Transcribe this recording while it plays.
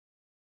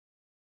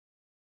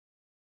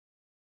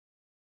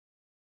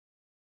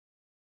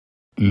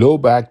Low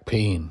back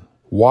pain.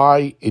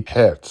 Why it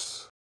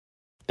hurts.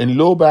 In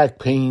low back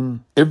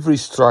pain, every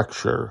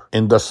structure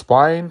in the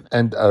spine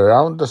and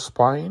around the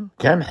spine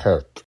can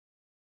hurt.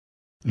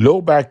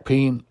 Low back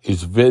pain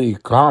is very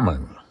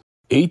common.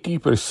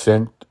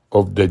 80%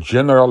 of the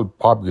general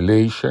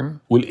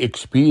population will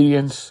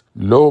experience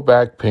low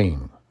back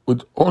pain,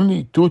 with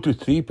only 2 to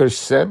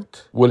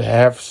 3% will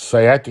have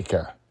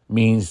sciatica,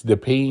 means the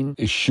pain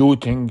is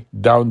shooting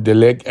down the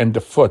leg and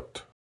the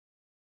foot.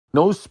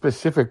 No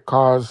specific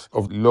cause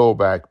of low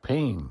back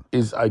pain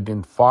is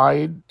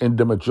identified in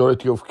the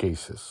majority of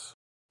cases.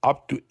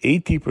 Up to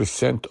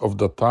 80% of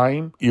the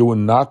time, you will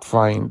not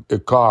find a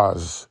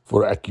cause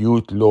for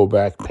acute low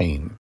back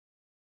pain.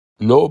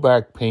 Low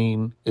back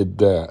pain is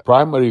the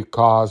primary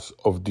cause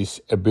of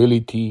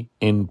disability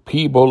in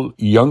people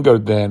younger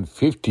than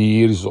 50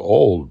 years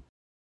old.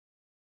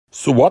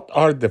 So what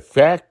are the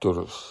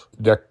factors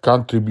that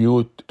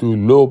contribute to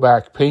low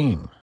back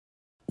pain?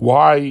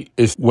 Why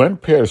is one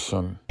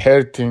person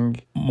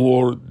hurting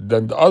more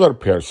than the other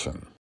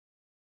person?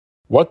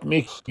 What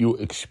makes you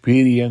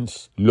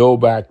experience low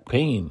back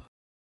pain?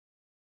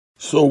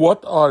 So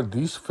what are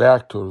these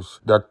factors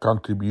that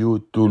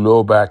contribute to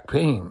low back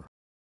pain?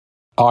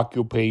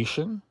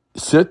 Occupation.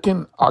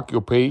 Certain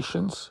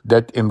occupations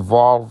that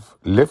involve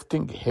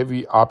lifting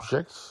heavy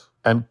objects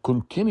and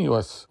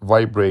continuous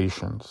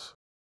vibrations.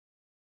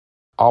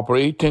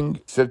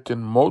 Operating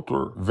certain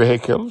motor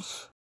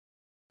vehicles.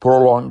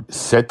 Prolonged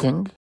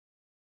sitting,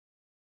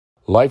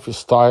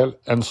 lifestyle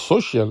and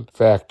social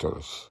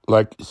factors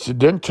like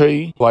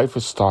sedentary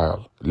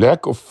lifestyle,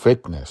 lack of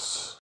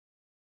fitness,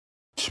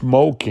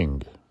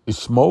 smoking.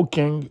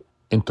 Smoking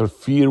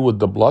interferes with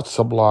the blood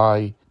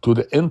supply to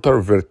the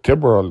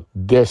intervertebral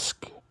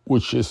disc,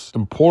 which is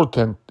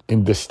important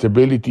in the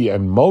stability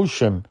and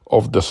motion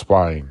of the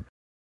spine.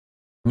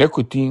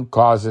 Nicotine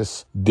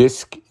causes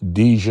disc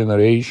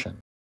degeneration,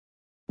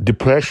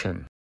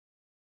 depression,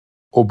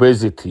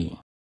 obesity.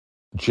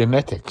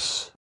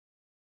 Genetics.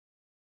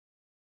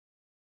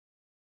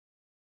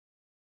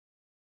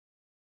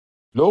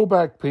 Low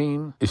back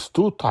pain is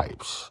two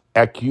types,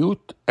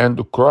 acute and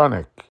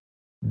chronic.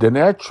 The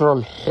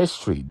natural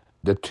history,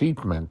 the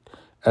treatment,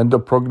 and the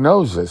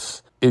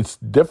prognosis is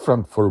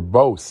different for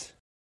both.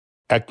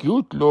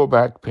 Acute low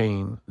back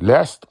pain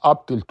lasts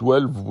up till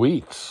 12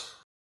 weeks.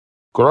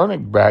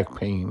 Chronic back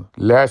pain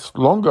lasts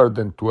longer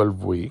than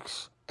 12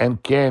 weeks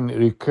and can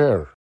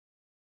recur.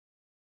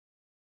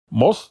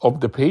 Most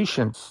of the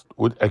patients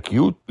with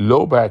acute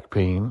low back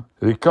pain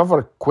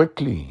recover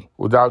quickly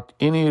without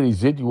any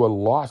residual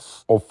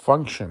loss of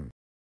function.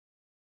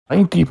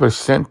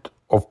 90%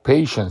 of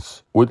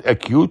patients with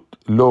acute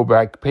low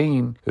back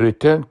pain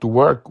return to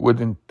work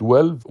within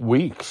 12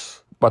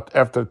 weeks, but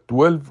after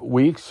 12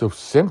 weeks of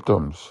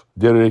symptoms,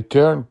 their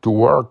return to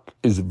work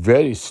is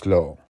very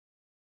slow.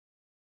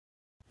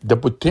 The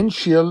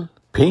potential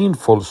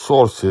painful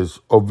sources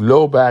of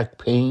low back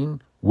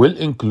pain will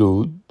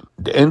include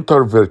the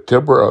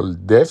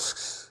intervertebral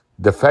discs,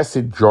 the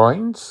facet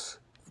joints,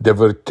 the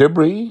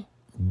vertebrae,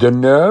 the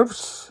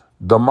nerves,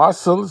 the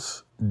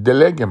muscles, the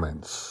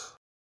ligaments.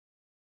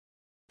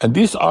 And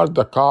these are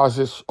the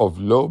causes of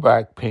low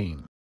back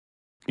pain.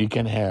 You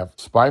can have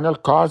spinal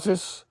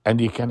causes and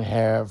you can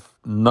have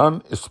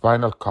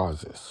non-spinal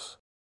causes.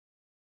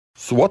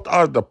 So what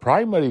are the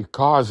primary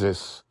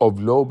causes of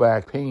low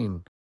back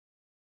pain?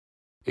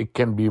 It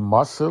can be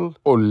muscle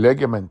or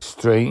ligament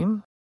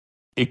strain.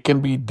 It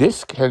can be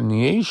disc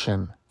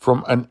herniation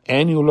from an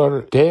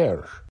annular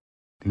tear.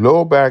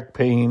 Low back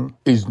pain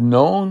is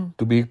known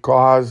to be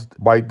caused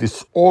by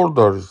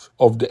disorders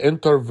of the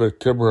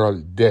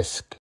intervertebral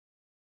disc.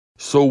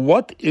 So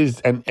what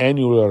is an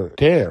annular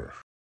tear?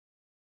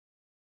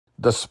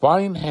 The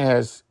spine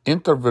has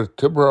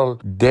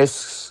intervertebral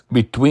discs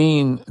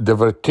between the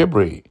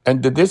vertebrae,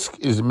 and the disc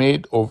is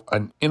made of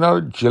an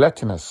inner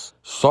gelatinous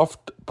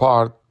soft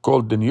part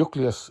called the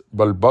nucleus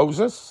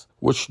bulbosus,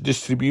 which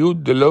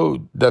distribute the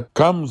load that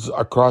comes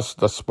across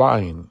the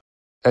spine.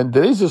 And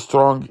there is a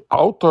strong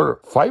outer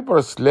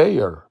fibrous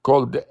layer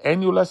called the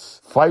annulus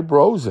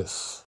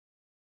fibrosus.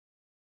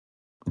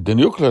 The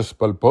nucleus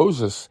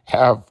bulbosus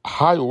have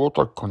high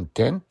water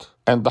content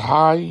and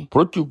high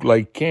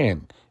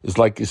proteoglycan. Is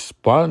like a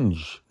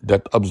sponge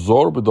that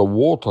absorbs the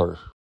water.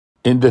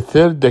 In the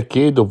third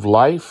decade of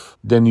life,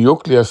 the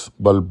nucleus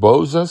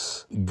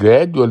bulbosus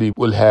gradually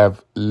will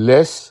have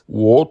less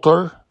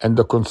water and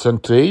the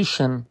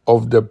concentration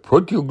of the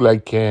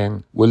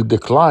proteoglycan will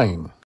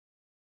decline.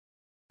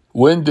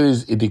 When there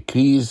is a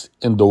decrease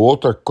in the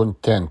water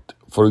content,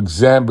 for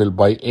example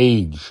by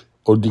age,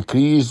 or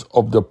decrease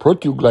of the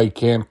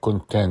proteoglycan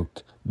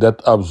content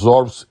that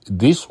absorbs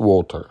this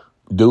water,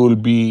 there will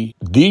be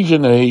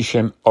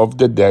degeneration of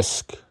the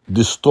disc,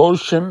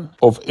 distortion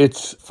of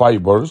its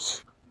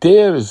fibers,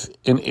 tears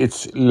in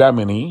its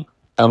laminae,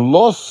 and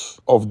loss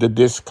of the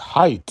disc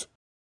height.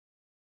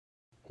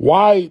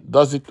 Why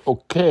does it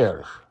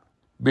occur?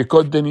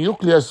 Because the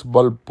nucleus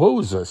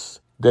bulbosus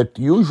that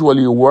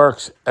usually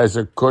works as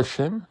a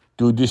cushion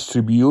to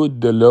distribute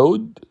the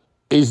load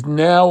is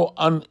now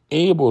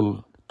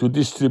unable to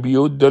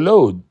distribute the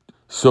load.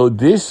 So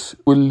this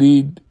will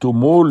lead to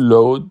more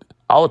load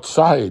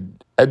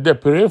outside at the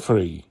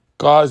periphery,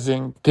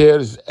 causing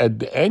tears at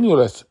the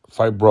annulus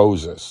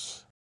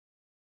fibrosis.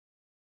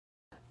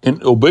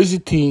 In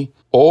obesity,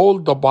 all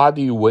the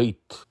body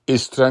weight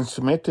is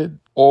transmitted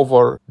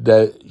over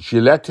the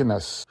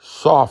gelatinous,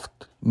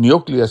 soft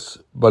nucleus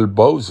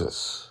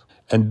bulbosus,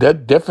 and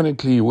that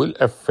definitely will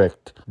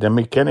affect the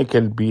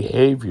mechanical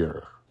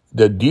behavior,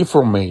 the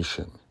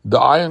deformation, the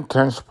ion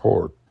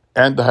transport,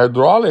 and the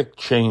hydraulic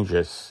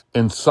changes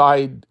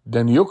inside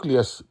the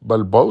nucleus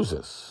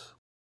bulbosus.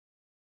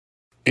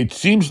 It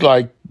seems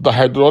like the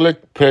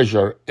hydraulic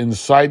pressure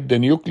inside the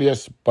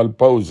nucleus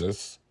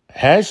bulbosus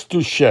has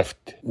to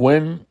shift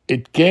when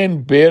it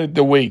can bear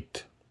the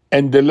weight,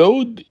 and the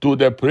load to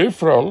the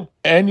peripheral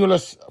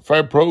annulus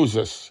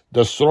fibrosus,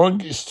 the strong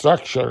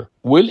structure,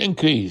 will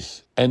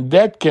increase, and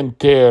that can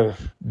tear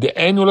the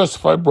annulus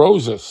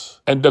fibrosus,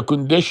 and the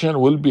condition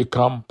will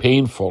become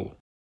painful.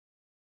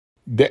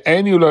 The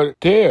annular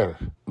tear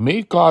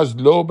may cause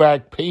low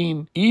back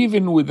pain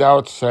even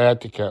without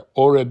sciatica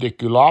or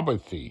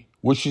radiculopathy,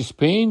 which is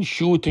pain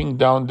shooting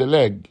down the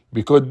leg,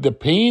 because the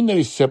pain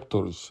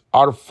receptors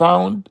are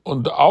found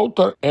on the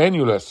outer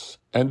annulus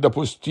and the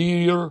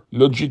posterior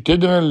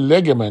longitudinal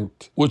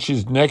ligament, which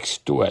is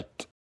next to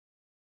it.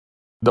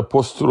 The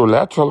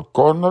posterolateral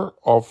corner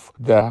of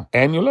the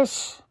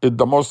annulus is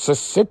the most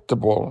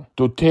susceptible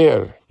to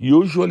tear,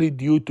 usually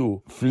due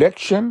to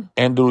flexion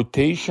and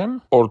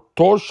rotation or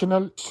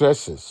torsional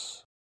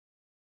stresses.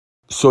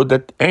 So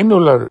that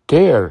annular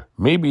tear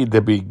may be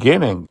the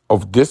beginning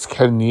of disc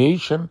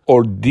herniation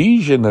or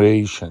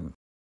degeneration.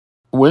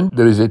 When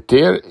there is a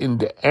tear in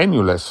the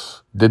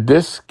annulus, the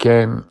disc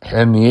can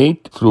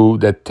herniate through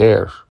the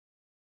tear.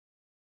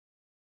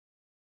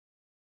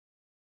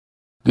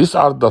 These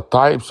are the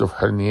types of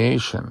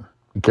herniation.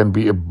 It can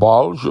be a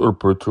bulge or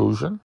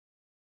protrusion,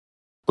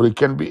 or it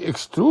can be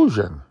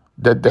extrusion,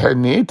 that the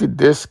herniated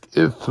disc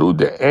is through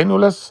the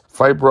annulus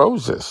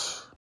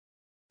fibrosis,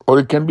 or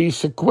it can be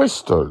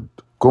sequestered,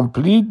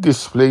 complete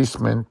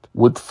displacement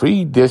with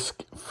free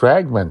disc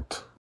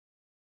fragment.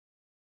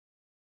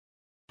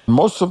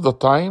 Most of the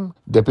time,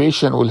 the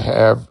patient will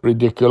have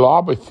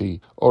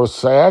radiculopathy or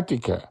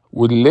sciatica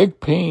with leg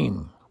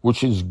pain,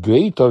 which is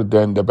greater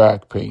than the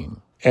back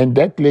pain. And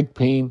that leg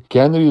pain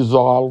can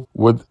resolve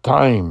with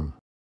time.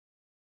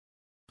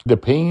 The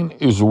pain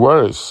is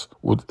worse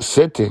with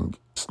sitting,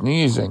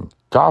 sneezing,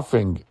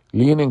 coughing,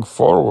 leaning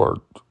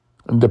forward.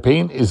 And the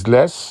pain is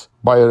less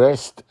by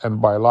rest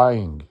and by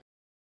lying.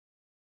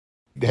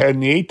 The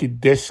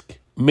herniated disc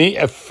may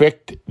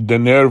affect the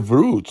nerve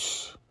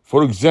roots.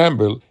 For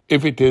example,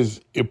 if it is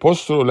a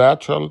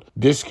posterolateral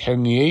disc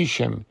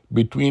herniation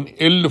between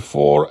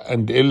L4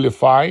 and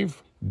L5,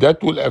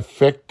 that will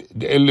affect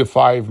the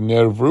L5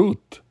 nerve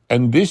root,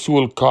 and this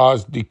will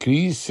cause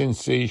decreased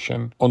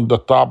sensation on the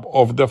top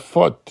of the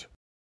foot.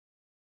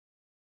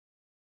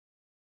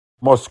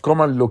 Most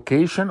common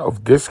location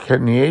of disc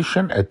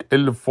herniation at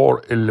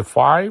L4,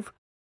 L5,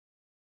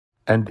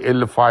 and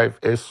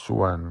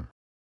L5S1.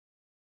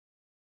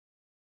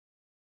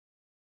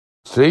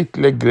 Straight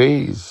leg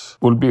raise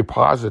will be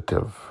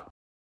positive.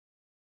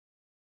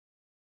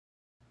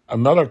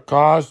 Another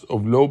cause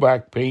of low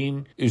back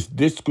pain is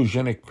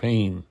discogenic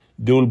pain.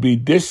 There will be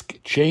disc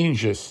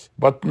changes,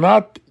 but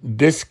not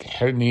disc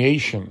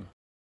herniation.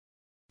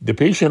 The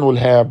patient will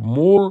have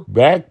more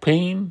back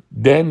pain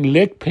than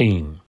leg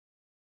pain.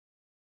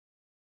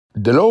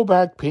 The low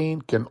back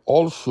pain can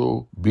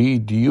also be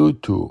due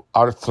to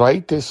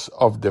arthritis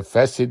of the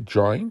facet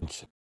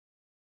joints,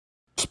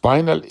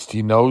 spinal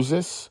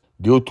stenosis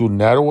due to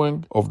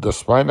narrowing of the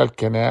spinal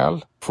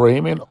canal,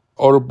 foramen,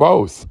 or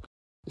both,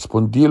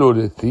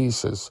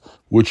 spondylolisthesis,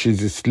 which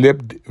is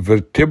slipped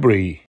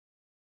vertebrae.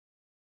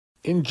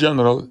 In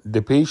general,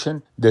 the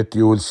patient that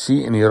you will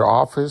see in your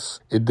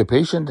office is the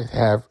patient that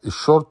have a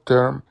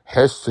short-term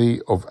history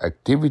of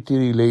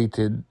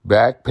activity-related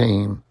back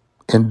pain,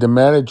 and the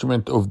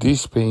management of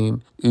this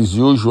pain is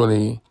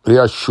usually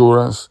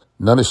reassurance,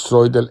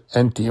 non-steroidal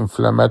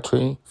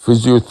anti-inflammatory,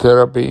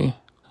 physiotherapy.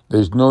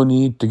 There's no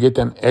need to get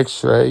an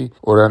X-ray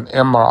or an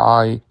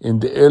MRI in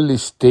the early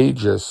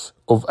stages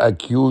of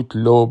acute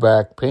low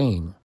back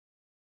pain.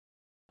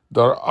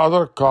 There are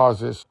other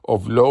causes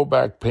of low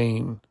back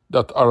pain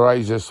that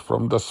arises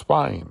from the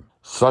spine,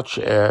 such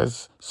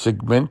as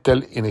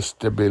segmental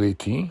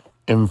instability,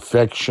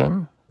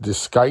 infection,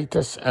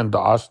 discitis and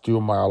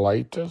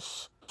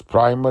osteomyelitis,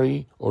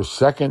 primary or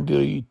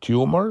secondary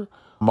tumor,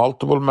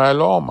 multiple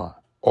myeloma,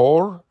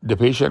 or the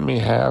patient may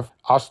have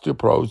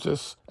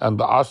osteoporosis and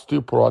the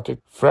osteoporotic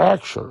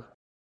fracture.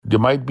 There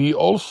might be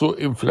also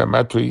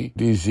inflammatory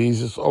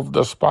diseases of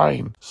the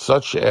spine,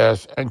 such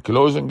as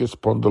ankylosing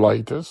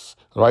spondylitis,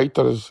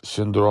 Reiter's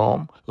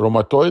syndrome,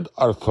 rheumatoid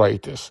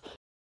arthritis.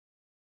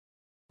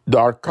 There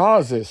are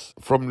causes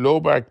from low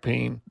back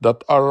pain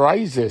that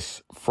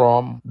arises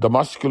from the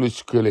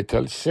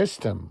musculoskeletal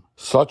system,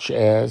 such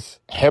as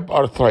hip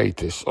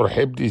arthritis or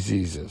hip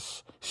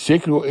diseases,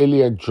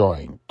 sacroiliac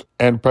joint,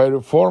 and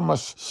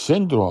piriformis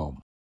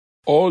syndrome.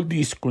 All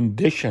these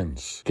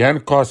conditions can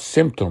cause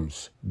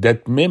symptoms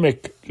that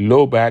mimic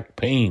low back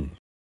pain.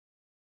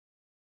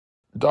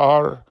 There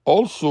are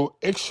also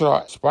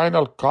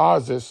extra-spinal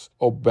causes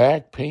of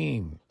back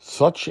pain,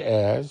 such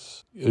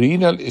as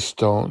renal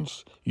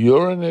stones,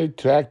 urinary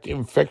tract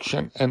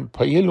infection and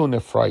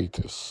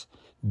pyelonephritis,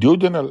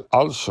 duodenal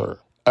ulcer,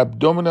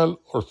 abdominal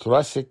or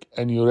thoracic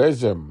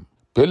aneurysm,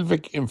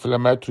 pelvic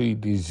inflammatory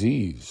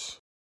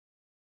disease.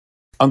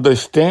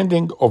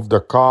 Understanding of the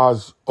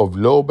cause of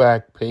low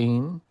back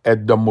pain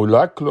at the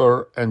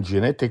molecular and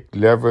genetic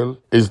level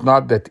is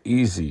not that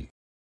easy.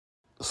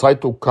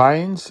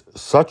 Cytokines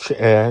such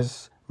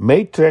as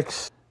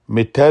matrix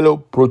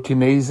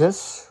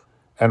metalloproteinases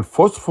and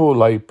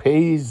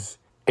phospholipase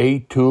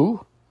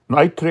A2,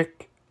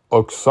 nitric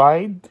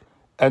oxide,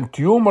 and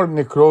tumor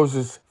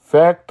necrosis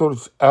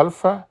factors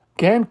alpha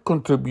can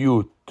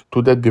contribute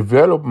to the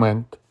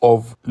development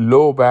of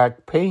low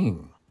back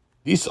pain.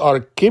 These are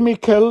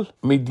chemical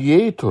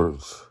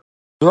mediators,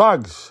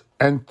 drugs,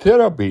 and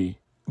therapy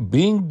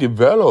being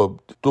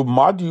developed to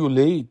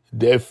modulate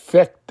the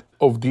effect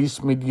of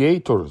these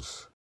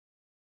mediators.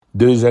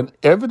 There is an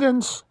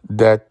evidence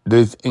that there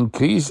is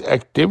increased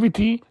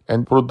activity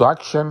and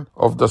production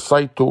of the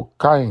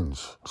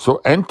cytokines,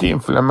 so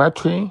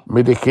anti-inflammatory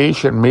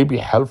medication may be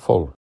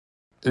helpful.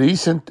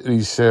 Recent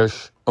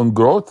research on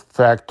growth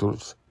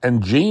factors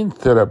and gene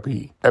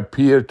therapy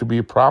appear to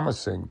be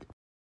promising.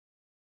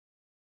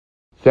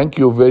 Thank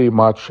you very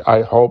much.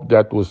 I hope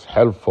that was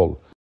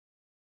helpful.